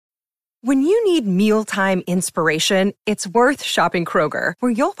When you need mealtime inspiration, it's worth shopping Kroger,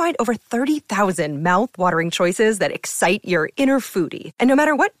 where you'll find over 30,000 mouth-watering choices that excite your inner foodie. And no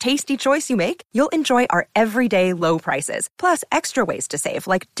matter what tasty choice you make, you'll enjoy our everyday low prices, plus extra ways to save,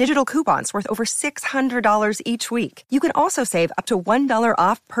 like digital coupons worth over $600 each week. You can also save up to $1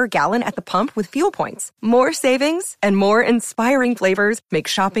 off per gallon at the pump with fuel points. More savings and more inspiring flavors make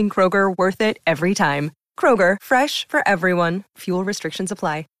shopping Kroger worth it every time. Kroger, fresh for everyone. Fuel restrictions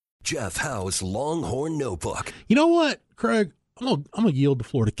apply. Jeff Howe's Longhorn Notebook. You know what, Craig? I'm gonna yield the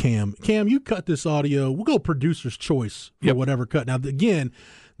floor to Cam. Cam, you cut this audio. We'll go producer's choice for whatever cut. Now, again,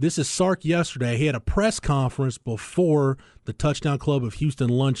 this is Sark yesterday. He had a press conference before the Touchdown Club of Houston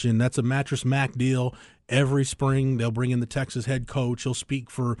luncheon. That's a Mattress Mac deal. Every spring, they'll bring in the Texas head coach. He'll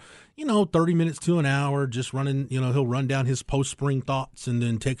speak for, 30 minutes to an hour, just running, he'll run down his post-spring thoughts and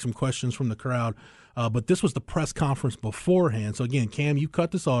then take some questions from the crowd. But this was the press conference beforehand. So, again, Cam, you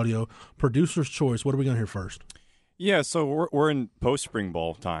cut this audio. Producer's choice. What are we going to hear first? Yeah, so we're in post-spring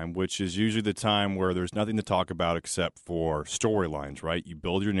ball time, which is usually the time where there's nothing to talk about except for storylines, right? You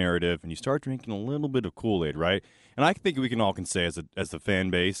build your narrative, and you start drinking a little bit of Kool-Aid, right? And I think we can all say as the fan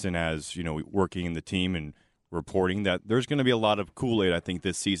base and as, working in the team and reporting that there's going to be a lot of Kool-Aid, I think,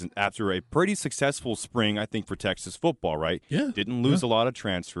 this season after a pretty successful spring, I think, for Texas football, right? Yeah. Didn't lose a lot of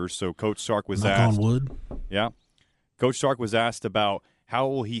transfers, so Coach Sark was Knock asked. on wood. Yeah. Coach Sark was asked about how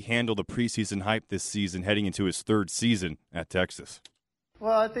will he handle the preseason hype this season heading into his third season at Texas.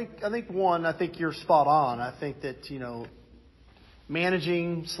 Well, I think you're spot on. I think that,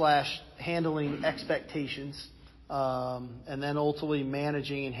 managing / handling expectations and then ultimately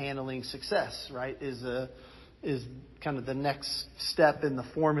managing and handling success, right, is kind of the next step in the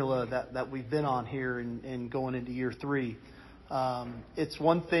formula that we've been on here in going into year 3. It's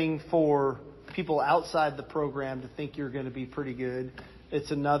one thing for people outside the program to think you're going to be pretty good.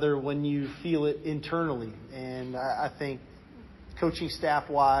 It's another when you feel it internally. And I think coaching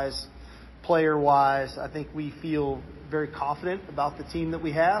staff-wise, player-wise, I think we feel very confident about the team that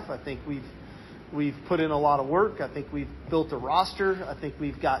we have. I think we've put in a lot of work. I think we've built a roster. I think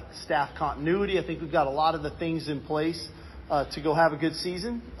we've got staff continuity. I think we've got a lot of the things in place to go have a good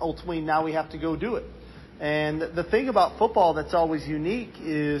season. Ultimately, now we have to go do it. And the thing about football that's always unique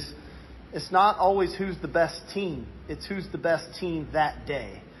is it's not always who's the best team. It's who's the best team that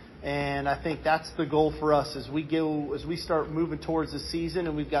day. And I think that's the goal for us as we start moving towards the season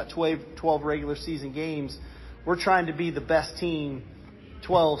and we've got 12 regular season games. We're trying to be the best team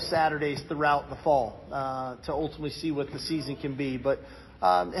 12 Saturdays throughout the fall to ultimately see what the season can be. But,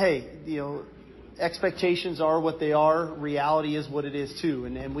 hey, expectations are what they are. Reality is what it is, too.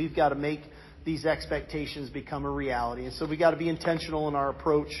 And we've got to make these expectations become a reality. And so we got to be intentional in our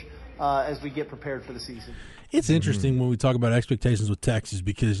approach as we get prepared for the season. It's interesting when we talk about expectations with Texas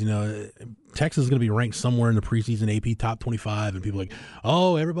because, Texas is going to be ranked somewhere in the preseason AP top 25, and people are like,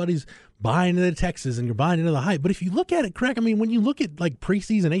 oh, everybody's buying into Texas and you're buying into the hype. But if you look at it, Craig, when you look at like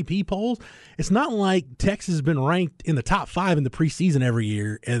preseason AP polls, it's not like Texas has been ranked in the top 5 in the preseason every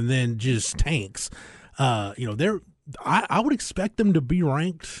year and then just tanks. I would expect them to be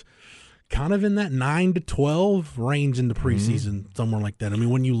ranked kind of in that 9 to 12 range in the preseason, somewhere like that.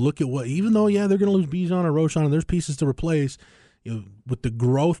 When you look at even though, they're going to lose Bijan and Roschon and there's pieces to replace, with the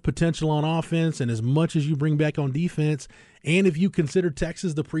growth potential on offense and as much as you bring back on defense, and if you consider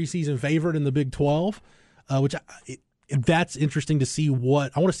Texas the preseason favorite in the Big 12, that's interesting to see I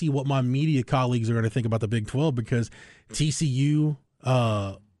want to see what my media colleagues are going to think about the Big 12 because TCU,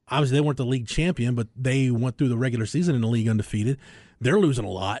 obviously they weren't the league champion, but they went through the regular season in the league undefeated. They're losing a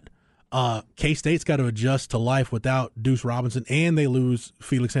lot. K-State's got to adjust to life without Deuce Robinson, and they lose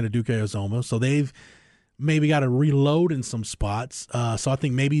Felix Anudike-Uzomah, so they've maybe got to reload in some spots. So I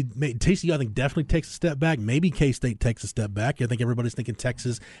think maybe TCU definitely takes a step back. Maybe K-State takes a step back. I think everybody's thinking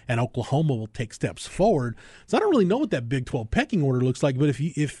Texas and Oklahoma will take steps forward. So I don't really know what that Big 12 pecking order looks like, but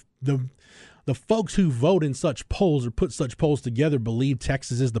if the folks who vote in such polls or put such polls together believe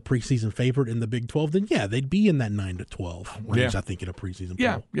Texas is the preseason favorite in the Big 12, then they'd be in that 9 to 12 range, I think, in a preseason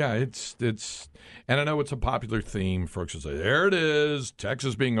poll. Yeah, it's and I know it's a popular theme. Folks will say, there it is,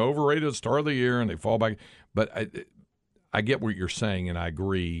 Texas being overrated at the start of the year, and they fall back. But I get what you're saying, and I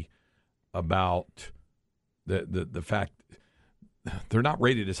agree about the fact they're not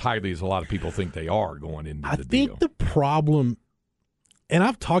rated as highly as a lot of people think they are going into the deal. I think the problem – and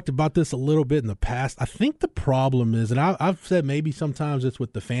I've talked about this a little bit in the past. I think the problem is, and I've said maybe sometimes it's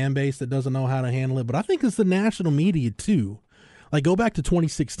with the fan base that doesn't know how to handle it, but I think it's the national media too. Like, go back to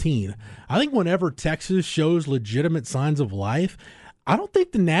 2016. I think whenever Texas shows legitimate signs of life, I don't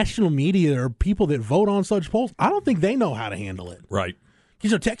think the national media or people that vote on such polls, I don't think they know how to handle it. Right.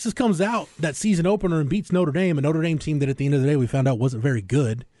 Because Texas comes out that season opener and beats Notre Dame, a Notre Dame team that at the end of the day we found out wasn't very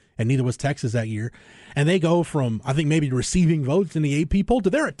good, and neither was Texas that year. And they go from, I think, maybe receiving votes in the AP poll to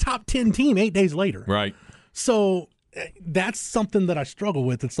they're a top 10 team 8 days later. Right. So that's something that I struggle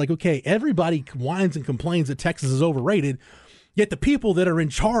with. It's like, okay, everybody whines and complains that Texas is overrated, yet the people that are in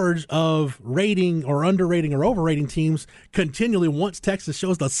charge of rating or underrating or overrating teams continually, once Texas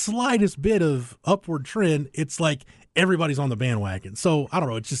shows the slightest bit of upward trend, it's like everybody's on the bandwagon. So I don't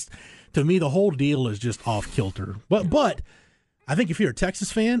know. It's just, to me, the whole deal is just off kilter. But I think if you're a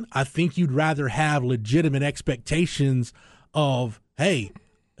Texas fan, I think you'd rather have legitimate expectations of, hey,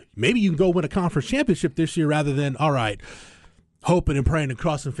 maybe you can go win a conference championship this year rather than, all right, hoping and praying and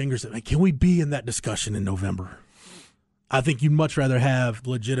crossing fingers that, can we be in that discussion in November? I think you'd much rather have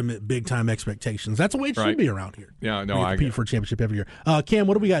legitimate big-time expectations. That's the way it should be around here. Yeah, no, I compete for a championship every year. Cam,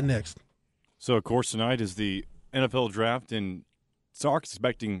 what do we got next? So, of course, tonight is the NFL draft, and Sark's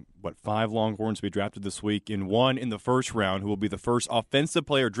expecting, 5 Longhorns to be drafted this week, and one in the first round who will be the first offensive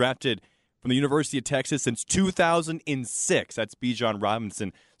player drafted from the University of Texas since 2006. That's Bijan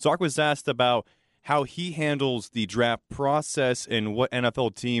Robinson. Sark was asked about how he handles the draft process and what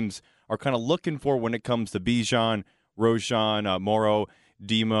NFL teams are kind of looking for when it comes to Bijan, Roshan, Morrow,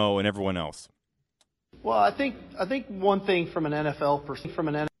 Demo, and everyone else. Well, I think one thing from an NFL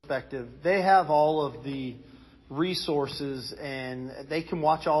perspective, they have all of the resources and they can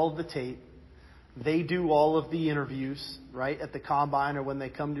watch all of the tape. They do all of the interviews, right, at the combine or when they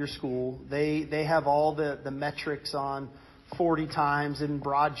come to your school. They have all the metrics on 40 times and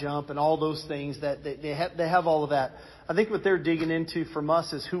broad jump and all those things that they have all of that. I think what they're digging into from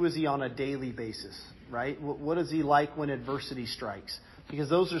us is who is he on a daily basis, right? What is he like when adversity strikes? Because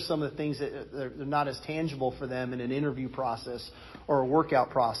those are some of the things that they're not as tangible for them in an interview process or a workout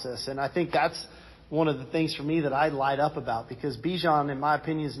process. And I think that's one of the things for me that I light up about, because Bijan, in my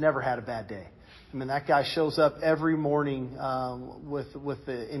opinion, has never had a bad day. I mean, that guy shows up every morning with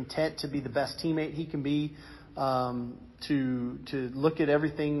the intent to be the best teammate he can be, to look at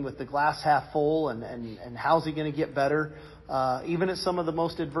everything with the glass half full and how's he going to get better, even at some of the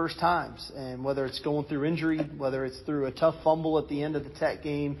most adverse times. And whether it's going through injury, whether it's through a tough fumble at the end of the Tech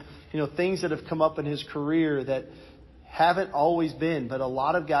game, things that have come up in his career that haven't always been, but a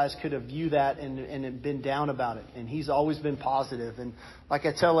lot of guys could have viewed that and been down about it. And he's always been positive. And like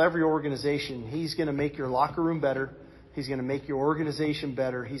I tell every organization, he's going to make your locker room better. He's going to make your organization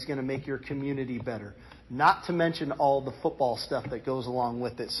better. He's going to make your community better. Not to mention all the football stuff that goes along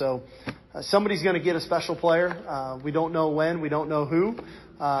with it. So somebody's going to get a special player. We don't know when. We don't know who.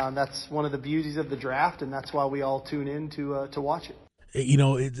 That's one of the beauties of the draft, and that's why we all tune in to watch it.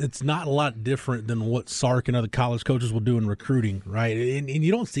 It's not a lot different than what Sark and other college coaches will do in recruiting, right? And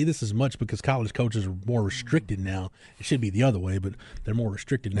you don't see this as much because college coaches are more restricted now. It should be the other way, but they're more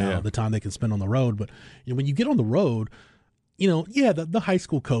restricted now, the time they can spend on the road. But when you get on the road, the high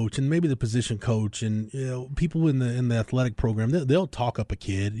school coach and maybe the position coach and people in the athletic program, they'll talk up a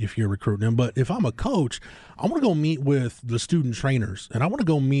kid if you're recruiting them. But if I'm a coach, I want to go meet with the student trainers, and I want to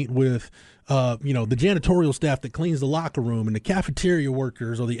go meet with the janitorial staff that cleans the locker room and the cafeteria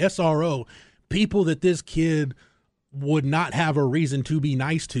workers or the SRO, people that this kid would not have a reason to be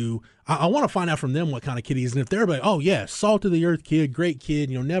nice to. I want to find out from them what kind of kid he is. And if they're like, oh, yeah, salt of the earth kid, great kid,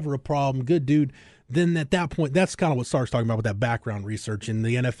 never a problem, good dude, then at that point, that's kind of what Sark's talking about with that background research. And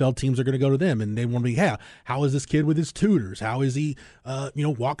the NFL teams are going to go to them, and they want to be, how is this kid with his tutors? How is he,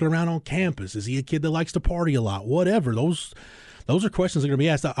 walking around on campus? Is he a kid that likes to party a lot? Whatever. Those are questions that are going to be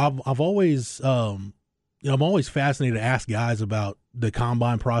asked. I've always, I'm always fascinated to ask guys about the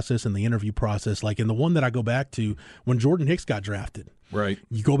combine process and the interview process. Like in the one that I go back to when Jordan Hicks got drafted. Right.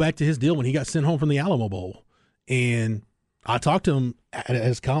 You go back to his deal when he got sent home from the Alamo Bowl, and I talked to him at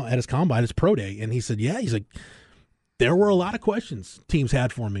his combine, his pro day, and he said, he's like, there were a lot of questions teams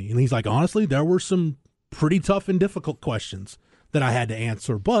had for me. And he's like, honestly, there were some pretty tough and difficult questions that I had to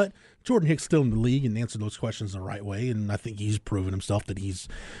answer. But Jordan Hicks still in the league and answered those questions the right way, and I think he's proven himself that he's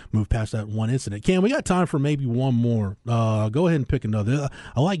moved past that one incident. Cam, we got time for maybe one more. Go ahead and pick another.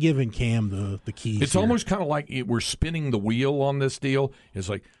 I like giving Cam the keys. It's almost kind of like we're spinning the wheel on this deal. It's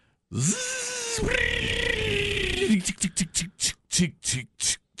like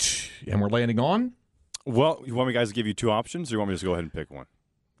and we're landing on. Well, you want me guys to give you 2 options, or you want me to just go ahead and pick one?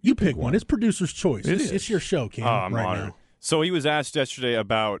 You pick one. It's producer's choice. It's your show, Cam. I'm right honored. Now. So he was asked yesterday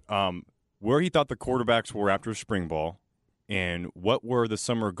about where he thought the quarterbacks were after spring ball, and what were the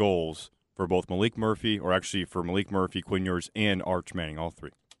summer goals for both Malik Murphy, Quinn Ewers, and Arch Manning, all 3.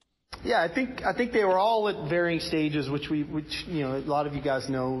 Yeah, I think they were all at varying stages, which a lot of you guys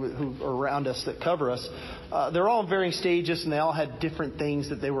know who are around us that cover us. They're all in varying stages, and they all had different things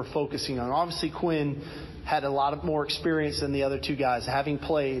that they were focusing on. Obviously, Quinn had a lot of more experience than the other two guys, having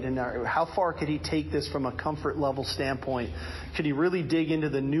played, and how far could he take this from a comfort level standpoint? Could he really dig into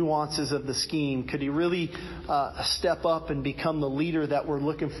the nuances of the scheme? Could he really step up and become the leader that we're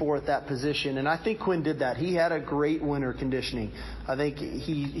looking for at that position? And I think Quinn did that. He had a great winter conditioning. I think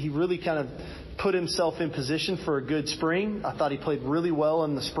he really kind of put himself in position for a good spring. I thought he played really well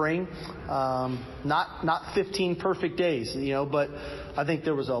in the spring. Not 15 perfect days, but I think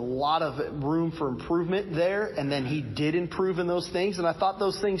there was a lot of room for improvement there, and then he did improve in those things, and I thought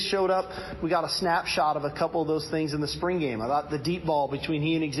those things showed up. We got a snapshot of a couple of those things in the spring game. I thought the deep ball between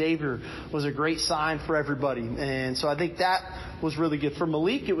he and Xavier was a great sign for everybody, and so I think that was really good. For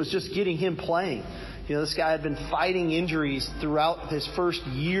Malik, it was just getting him playing. This guy had been fighting injuries throughout his first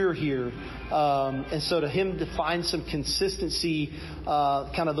year here. And so to him to find some consistency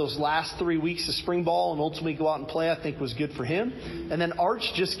kind of those last 3 weeks of spring ball and ultimately go out and play, I think was good for him. And then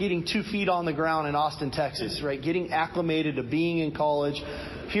Arch just getting 2 feet on the ground in Austin, Texas, right? Getting acclimated to being in college.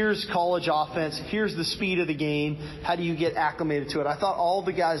 Here's college offense. Here's the speed of the game. How do you get acclimated to it? I thought all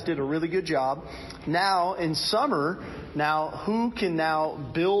the guys did a really good job. Now in summer, who can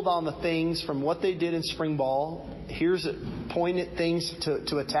now build on the things from what they did in spring ball? Here's poignant things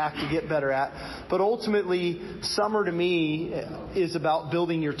to attack, to get better at. But ultimately, summer to me is about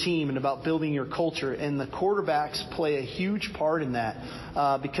building your team and about building your culture. And the quarterbacks play a huge part in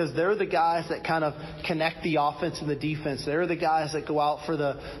that because they're the guys that kind of connect the offense and the defense. They're the guys that go out for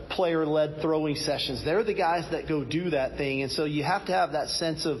the player-led throwing sessions. They're the guys that go do that thing. And so you have to have that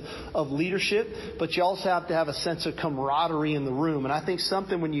sense of leadership, but you also have to have a sense of camaraderie in the room. And I think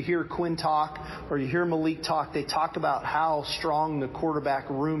something when you hear Quinn talk or you hear Malik talk, they talk about how strong the quarterback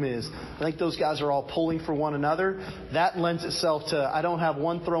room is. I think those guys are all pulling for one another. That lends itself to, I don't have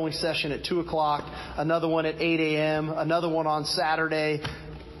one throwing session at 2 o'clock, another one at 8 a.m., another one on Saturday.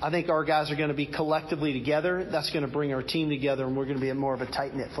 I think our guys are going to be collectively together. That's going to bring our team together, and we're going to be more of a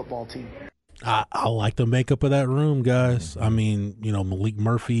tight-knit football team. I like the makeup of that room, guys. I mean, Malik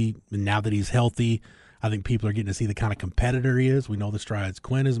Murphy, now that he's healthy, I think people are getting to see the kind of competitor he is. We know the strides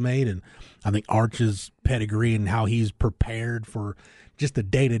Quinn has made, and I think Arch's pedigree and how he's prepared for just the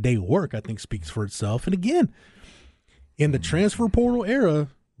day-to-day work, I think, speaks for itself. And again, in the transfer portal era,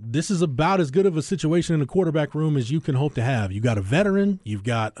 this is about as good of a situation in the quarterback room as you can hope to have. You've got a veteran, you've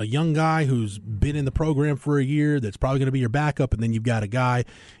got a young guy who's been in the program for a year that's probably going to be your backup, and then you've got a guy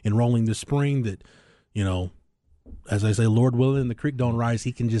enrolling this spring that, as I say, Lord willing, the creek don't rise,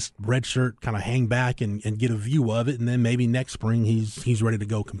 he can just redshirt, kind of hang back and get a view of it, and then maybe next spring he's ready to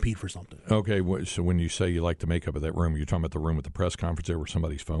go compete for something. Okay, so when you say you like the makeup of that room, you're talking about the room at the press conference there where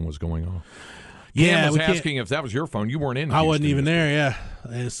somebody's phone was going off? Yeah, Cam was asking if that was your phone. You weren't in Houston. I wasn't even there, yeah.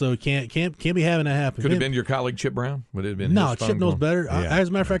 And so can't be having that happen. Could have been your colleague Chip Brown? Would it have been no, his phone Chip knows going? better. Yeah. As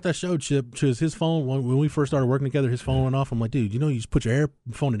a matter of fact, I showed Chip because his phone, when we first started working together, his phone went off. I'm like, dude, you just put your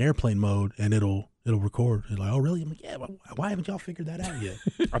phone in airplane mode and it'll record. He's like, oh, really? I'm like, yeah, why haven't y'all figured that out yet?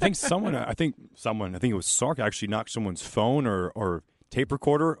 I think it was Sark actually knocked someone's phone or tape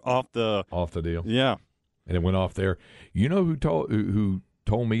recorder off the deal. Yeah. And it went off there. You know who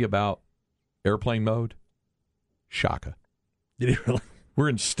told me about airplane mode? Shaka. Did he really? We're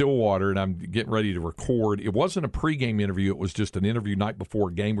in Stillwater, and I'm getting ready to record. It wasn't a pregame interview. It was just an interview night before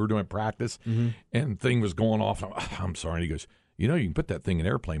a game. We were doing practice, and thing was going off. And I'm sorry. And he goes, you can put that thing in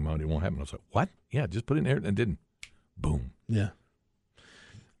airplane mode. It won't happen. I was like, what? Yeah, just put it in air. And it didn't. Boom. Yeah.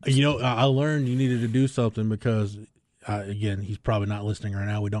 I learned you needed to do something because, again, he's probably not listening right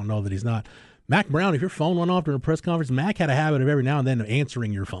now. We don't know that he's not. Mac Brown, if your phone went off during a press conference, Mac had a habit of every now and then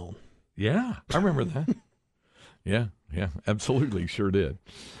answering your phone. Yeah, I remember that. Yeah, absolutely, sure did.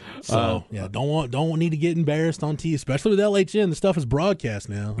 So don't need to get embarrassed on TV, especially with LHN. The stuff is broadcast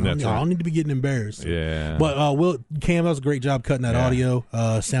now. I don't need to be getting embarrassed. Yeah, but Cam, that was a great job cutting that audio.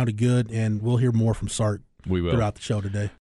 Sounded good, and we'll hear more from Sark throughout the show today.